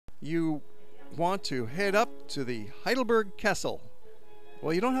you want to head up to the Heidelberg Castle.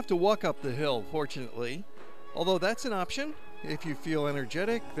 Well, you don't have to walk up the hill, fortunately, although that's an option. If you feel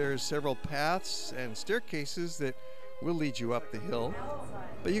energetic, there's several paths and staircases that will lead you up the hill.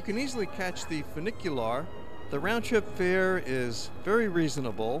 But you can easily catch the funicular. The round-trip fare is very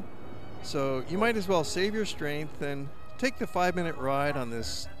reasonable, so you might as well save your strength and take the 5-minute ride on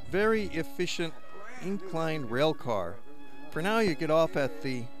this very efficient inclined rail car. For now, you get off at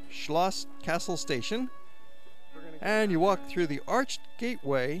the Schloss Castle station, and you walk through the arched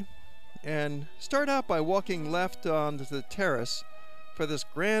gateway and start out by walking left onto the terrace for this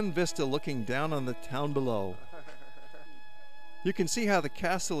grand vista looking down on the town below. You can see how the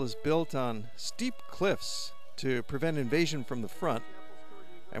castle is built on steep cliffs to prevent invasion from the front,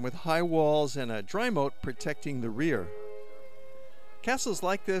 and with high walls and a dry moat protecting the rear. Castles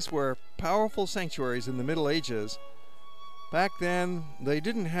like this were powerful sanctuaries in the Middle Ages. Back then, they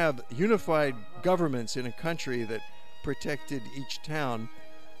didn't have unified governments in a country that protected each town.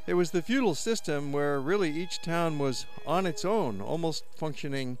 It was the feudal system where really each town was on its own, almost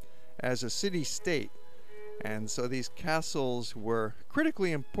functioning as a city-state. And so these castles were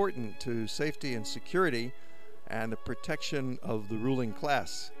critically important to safety and security and the protection of the ruling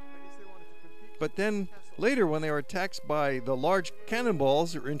class. But then later, when they were attacked by the large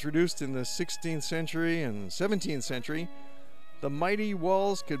cannonballs that were introduced in the 16th century and 17th century, the mighty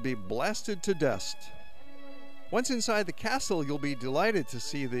walls could be blasted to dust. Once inside the castle, you'll be delighted to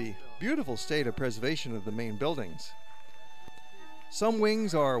see the beautiful state of preservation of the main buildings. Some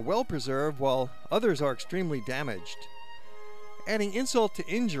wings are well preserved, while others are extremely damaged. Adding insult to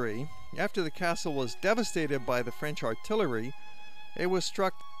injury, after the castle was devastated by the French artillery, it was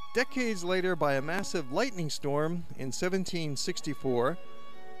struck decades later by a massive lightning storm in 1764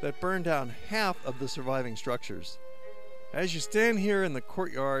 that burned down half of the surviving structures. As you stand here in the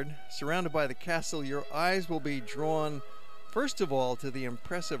courtyard, surrounded by the castle, your eyes will be drawn, first of all, to the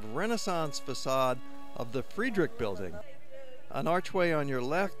impressive Renaissance facade of the Friedrich Building. An archway on your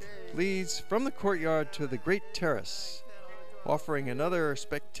left leads from the courtyard to the great terrace, offering another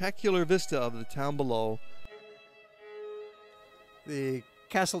spectacular vista of the town below. The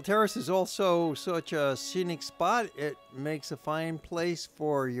castle terrace is also such a scenic spot. It makes a fine place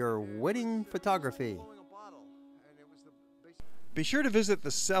for your wedding photography. Be sure to visit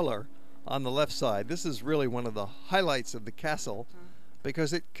the cellar on the left side. This is really one of the highlights of the castle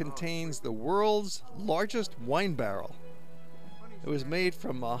because it contains the world's largest wine barrel. It was made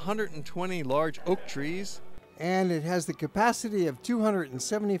from 120 large oak trees, and it has the capacity of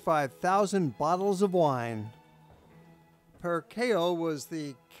 275,000 bottles of wine. Perceo was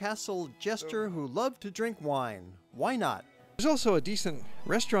the castle jester who loved to drink wine. Why not? There's also a decent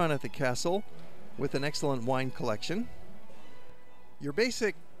restaurant at the castle with an excellent wine collection. Your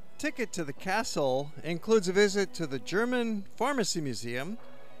basic ticket to the castle includes a visit to the German Pharmacy Museum,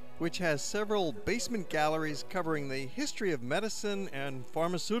 which has several basement galleries covering the history of medicine and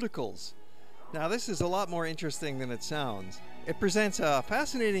pharmaceuticals. Now, this is a lot more interesting than it sounds. It presents a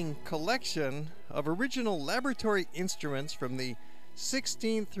fascinating collection of original laboratory instruments from the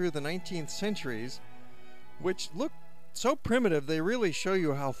 16th through the 19th centuries, which look so primitive they really show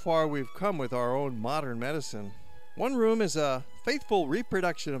you how far we've come with our own modern medicine. One room is a faithful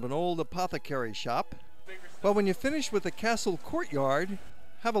reproduction of an old apothecary shop. But when you finish with the castle courtyard,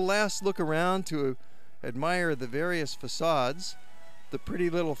 have a last look around to admire the various facades, the pretty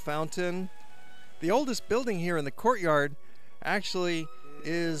little fountain. The oldest building here in the courtyard actually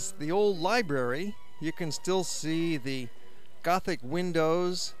is the old library. You can still see the Gothic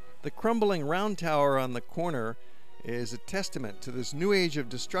windows. The crumbling round tower on the corner is a testament to this new age of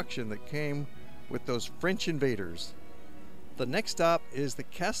destruction that came with those French invaders. The next stop is the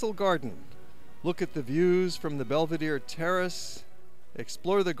castle garden. Look at the views from the Belvedere Terrace,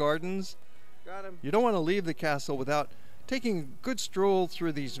 explore the gardens. You don't want to leave the castle without taking a good stroll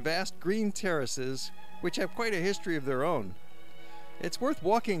through these vast green terraces, which have quite a history of their own. It's worth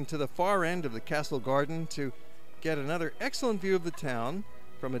walking to the far end of the castle garden to get another excellent view of the town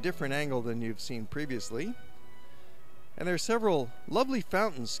from a different angle than you've seen previously. And there are several lovely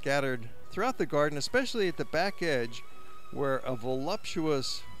fountains scattered throughout the garden, especially at the back edge, where a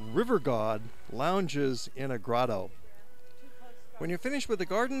voluptuous river god lounges in a grotto. When you're finished with the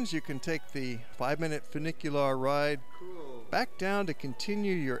gardens, you can take the 5-minute funicular ride back down to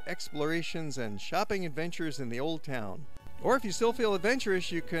continue your explorations and shopping adventures in the old town. Or if you still feel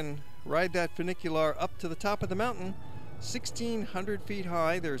adventurous, you can ride that funicular up to the top of the mountain, 1,600 feet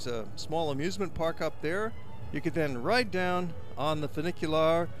high. There's a small amusement park up there. You could then ride down on the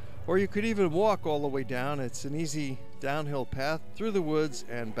funicular, or you could even walk all the way down. It's an easy downhill path through the woods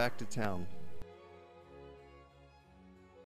and back to town.